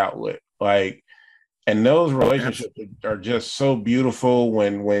for that outlet. Like, and those relationships are just so beautiful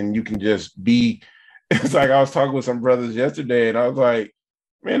when you can just be. It's like I was talking with some brothers yesterday, and I was like,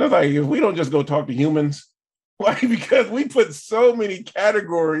 man, I was like, if we don't just go talk to humans, like, because we put so many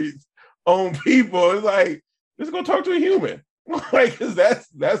categories on people, it's like, just go talk to a human. Like, because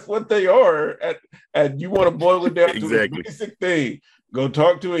that's what they are. And you want to boil it down to a basic thing. Go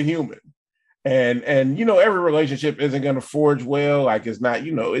talk to a human. And you know, every relationship isn't going to forge well. Like, it's not,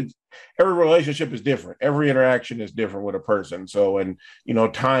 you know, every relationship is different. Every interaction is different with a person. So, and, you know,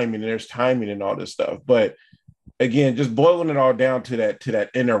 there's timing and all this stuff. But again, just boiling it all down to that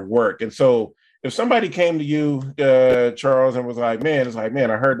inner work. And so if somebody came to you, Charles, and was like, man,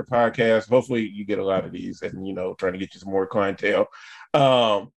 I heard the podcast. Hopefully you get a lot of these and, you know, trying to get you some more clientele.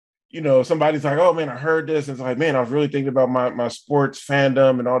 You know, somebody's like, oh man, I heard this. And it's like, man, I was really thinking about my sports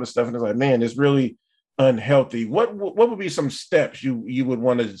fandom and all this stuff. And it's like, man, it's really unhealthy. What would be some steps you would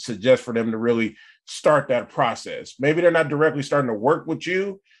want to suggest for them to really start that process? Maybe they're not directly starting to work with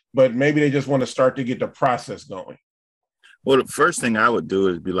you, but maybe they just want to start to get the process going. Well, the first thing I would do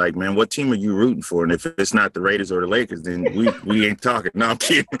is be like, man, what team are you rooting for? And if it's not the Raiders or the Lakers, then we ain't talking. No, I'm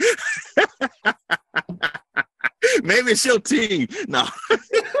kidding. Maybe it's your team. No.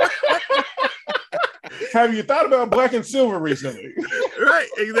 Have you thought about black and silver recently? Right,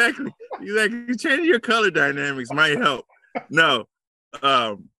 exactly. Changing your color dynamics might help. No.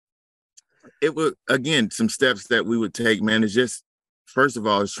 It was, again, some steps that we would take, man, is just, first of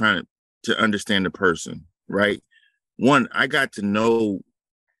all, is trying to understand the person, right? One, I got to know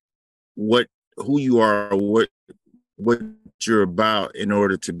who you are, what you're about in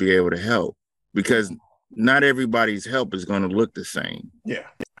order to be able to help, because not everybody's help is going to look the same. Yeah.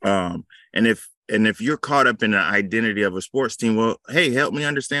 And if you're caught up in the identity of a sports team, well, hey, help me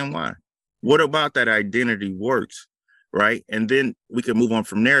understand why. What about that identity works, right? And then we can move on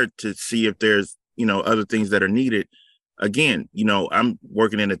from there to see if there's, other things that are needed. Again, I'm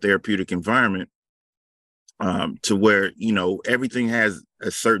working in a therapeutic environment to where, everything has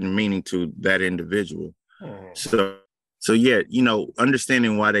a certain meaning to that individual. So yeah,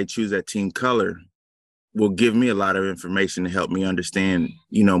 understanding why they choose that team color will give me a lot of information to help me understand,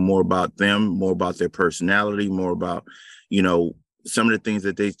 more about them, more about their personality, more about, some of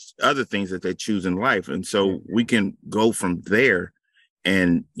the other things that they choose in life. And so we can go from there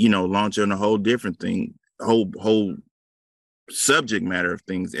and, launch on a whole different thing, whole subject matter of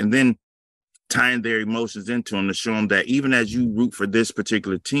things. And then tying their emotions into them to show them that even as you root for this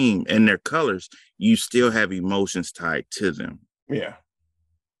particular team and their colors, you still have emotions tied to them. Yeah.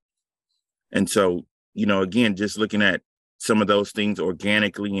 And so, again, just looking at some of those things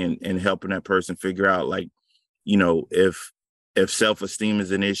organically and helping that person figure out, like, if self-esteem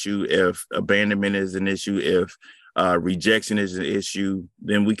is an issue, if abandonment is an issue, if rejection is an issue,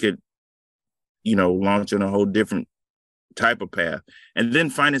 then we could, launch on a whole different type of path. And then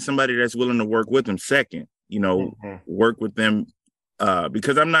finding somebody that's willing to work with them second, work with them,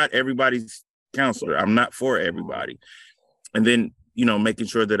 because I'm not everybody's counselor. I'm not for everybody. And then, making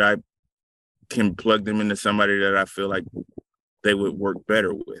sure that I can plug them into somebody that I feel like they would work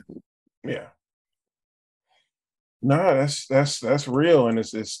better with. Yeah. No, that's real. And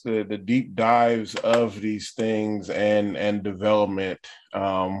it's the deep dives of these things and development.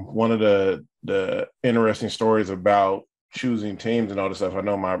 One of the interesting stories about choosing teams and all this stuff. I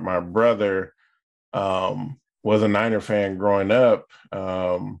know my brother was a Niner fan growing up.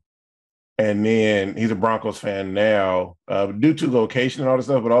 And then he's a Broncos fan now, due to location and all this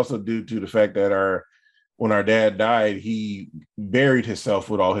stuff, but also due to the fact that when our dad died, he buried himself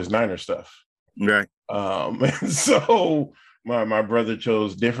with all his Niner stuff. Right. And so my brother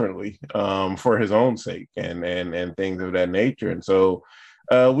chose differently for his own sake and things of that nature. And so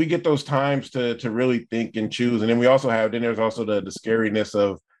we get those times to really think and choose. And then there's also the scariness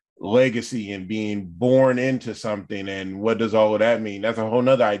of legacy and being born into something. And what does all of that mean? That's a whole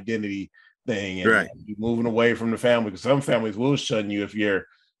nother identity thing. And right. Moving away from the family, because some families will shun you if you're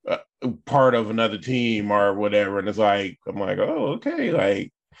part of another team or whatever. And it's like, I'm like, oh, okay.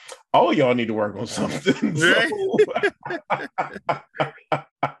 Like, all y'all need to work on something. Like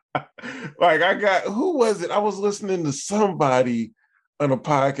who was it? I was listening to somebody on a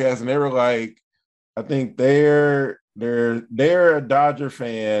podcast and they were like, I think they're a Dodger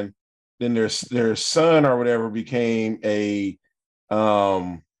fan. Then their son or whatever became a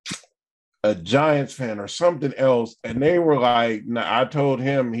Giants fan or something else. And they were like, I told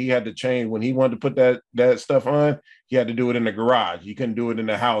him he had to change when he wanted to put that stuff on. He had to do it in the garage. He couldn't do it in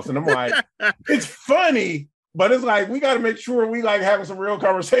the house. And I'm like, it's funny, but it's like, we got to make sure we like having some real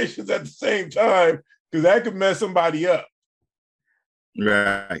conversations at the same time, because that could mess somebody up.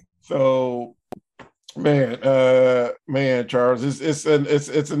 Right. So, man, Charles, it's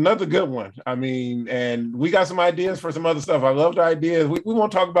another good one. I mean, and we got some ideas for some other stuff. I love the ideas. We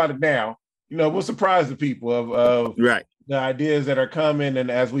won't talk about it now. We'll surprise the people of right. the ideas that are coming.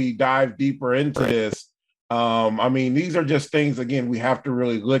 And as we dive deeper into this, I mean, these are just things, again, we have to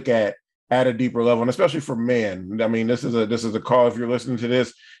really look at a deeper level, and especially for men. I mean, this is a call. If you're listening to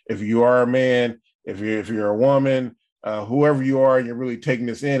this, if you are a man, if you're a woman, whoever you are, and you're really taking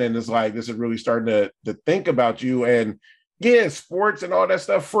this in, and it's like, this is really starting to think about you. And yeah, sports and all that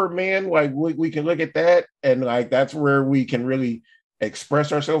stuff for men, like we can look at that, and like that's where we can really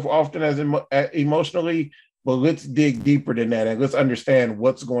express ourselves often as emotionally. But let's dig deeper than that, and let's understand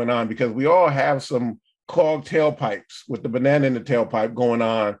what's going on, because we all have some clogged tailpipes with the banana in the tailpipe going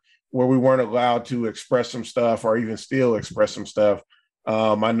on, where we weren't allowed to express some stuff or even still express some stuff.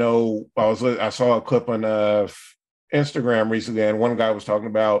 I know I saw a clip on Instagram recently, and one guy was talking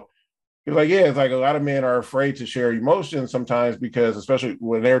about, he's like, yeah, it's like a lot of men are afraid to share emotions sometimes, because especially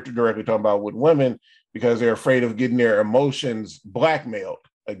when they're directly talking about with women, because they're afraid of getting their emotions blackmailed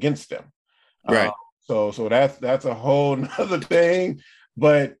against them. Right. So that's a whole nother thing,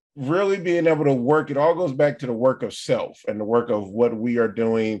 but really being able to work, it all goes back to the work of self and the work of what we are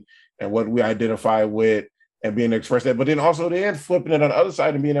doing and what we identify with, and being able to express that, but then also flipping it on the other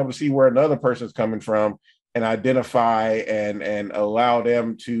side and being able to see where another person's coming from and identify and allow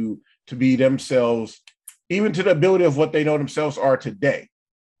them to be themselves, even to the ability of what they know themselves are today.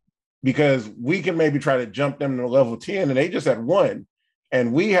 Because we can maybe try to jump them to level 10 and they just at 1.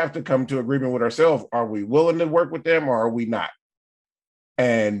 And we have to come to agreement with ourselves. Are we willing to work with them or are we not?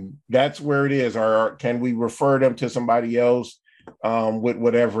 And that's where it is. Or can we refer them to somebody else with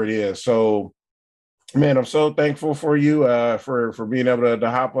whatever it is? So, man, I'm so thankful for you for being able to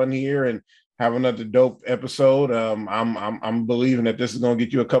hop on here and have another dope episode. I'm believing that this is going to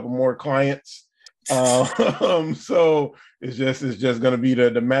get you a couple more clients. So it's just going to be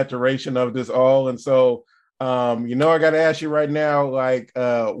the maturation of this all. And so, I got to ask you right now, like,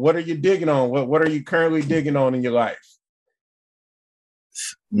 what are you digging on? What are you currently digging on in your life?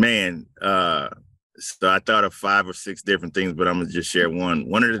 Man, so I thought of 5 or 6 different things, but I'm gonna just share one.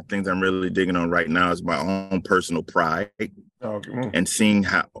 One of the things I'm really digging on right now is my own personal pride, and seeing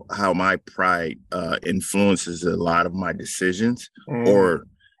how my pride influences a lot of my decisions or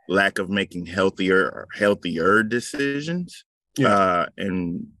lack of making healthier decisions. Yeah.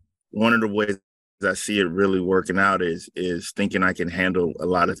 And one of the ways I see it really working out is thinking I can handle a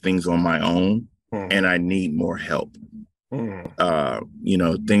lot of things on my own, and I need more help.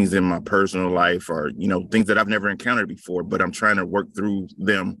 Things in my personal life or, things that I've never encountered before, but I'm trying to work through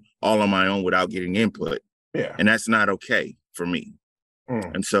them all on my own without getting input. Yeah. And that's not okay for me.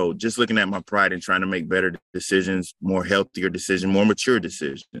 And so just looking at my pride and trying to make better decisions, more healthier decisions, more mature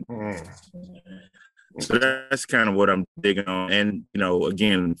decisions. So that's kind of what I'm digging on. And,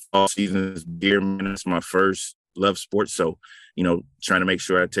 again, fall season is dear, man. It's my first love sports. So, trying to make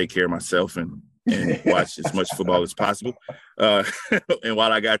sure I take care of myself and watch as much football as possible, and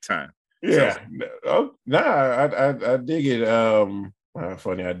while I got time. Yeah. So. I dig it.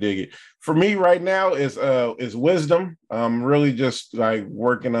 Funny, I dig it. For me right now is wisdom. I'm really just like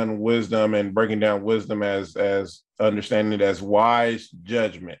working on wisdom and breaking down wisdom as understanding it as wise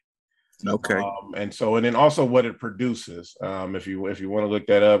judgment. Okay. And then also what it produces. If you want to look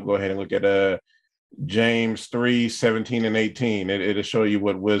that up, go ahead and look at James 3:17-18. It'll show you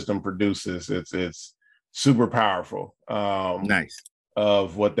what wisdom produces. It's super powerful. Nice.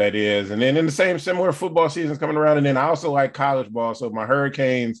 Of what that is. And then in the same similar football season's coming around. And then I also like college ball. So my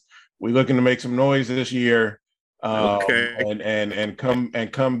Hurricanes, we're looking to make some noise this year. And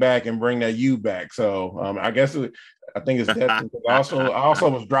come back and bring that U back. So I think it's definitely. I also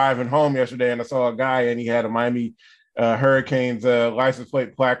was driving home yesterday and I saw a guy and he had a Miami Hurricanes license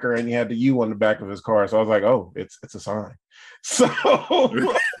plate placard and he had the U on the back of his car. So I was like, oh, it's a sign. So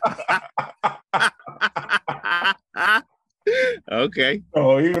okay.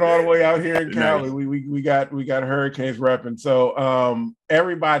 Oh, even all the way out here in Cali, we got Hurricanes repping. So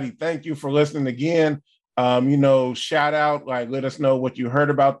everybody, thank you for listening again. Shout out, like let us know what you heard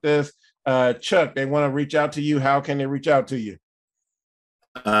about this. Chuck, they want to reach out to you. How can they reach out to you?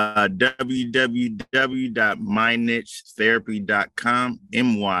 www.mynichetherapy.com,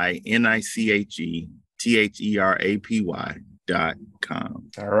 mynichetherapy.com.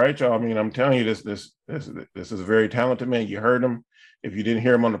 All right, y'all. I mean, I'm telling you, this is a very talented man. You heard him. If you didn't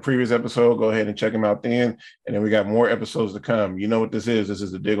hear him on the previous episode, go ahead and check him out then. And then we got more episodes to come. You know what this is. This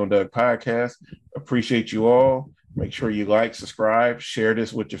is the Dig on Doug podcast. Appreciate you all. Make sure you like, subscribe, share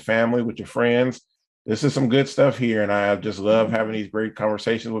this with your family, with your friends. This is some good stuff here. And I just love having these great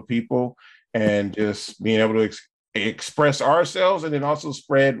conversations with people and just being able to express ourselves and then also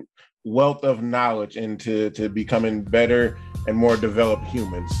spread wealth of knowledge into becoming better and more developed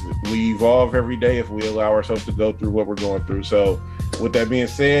humans. We evolve every day if we allow ourselves to go through what we're going through. So with that being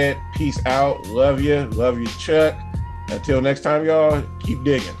said, peace out. Love you, Chuck. Until next time, y'all, keep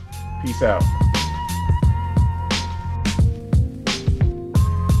digging. Peace out.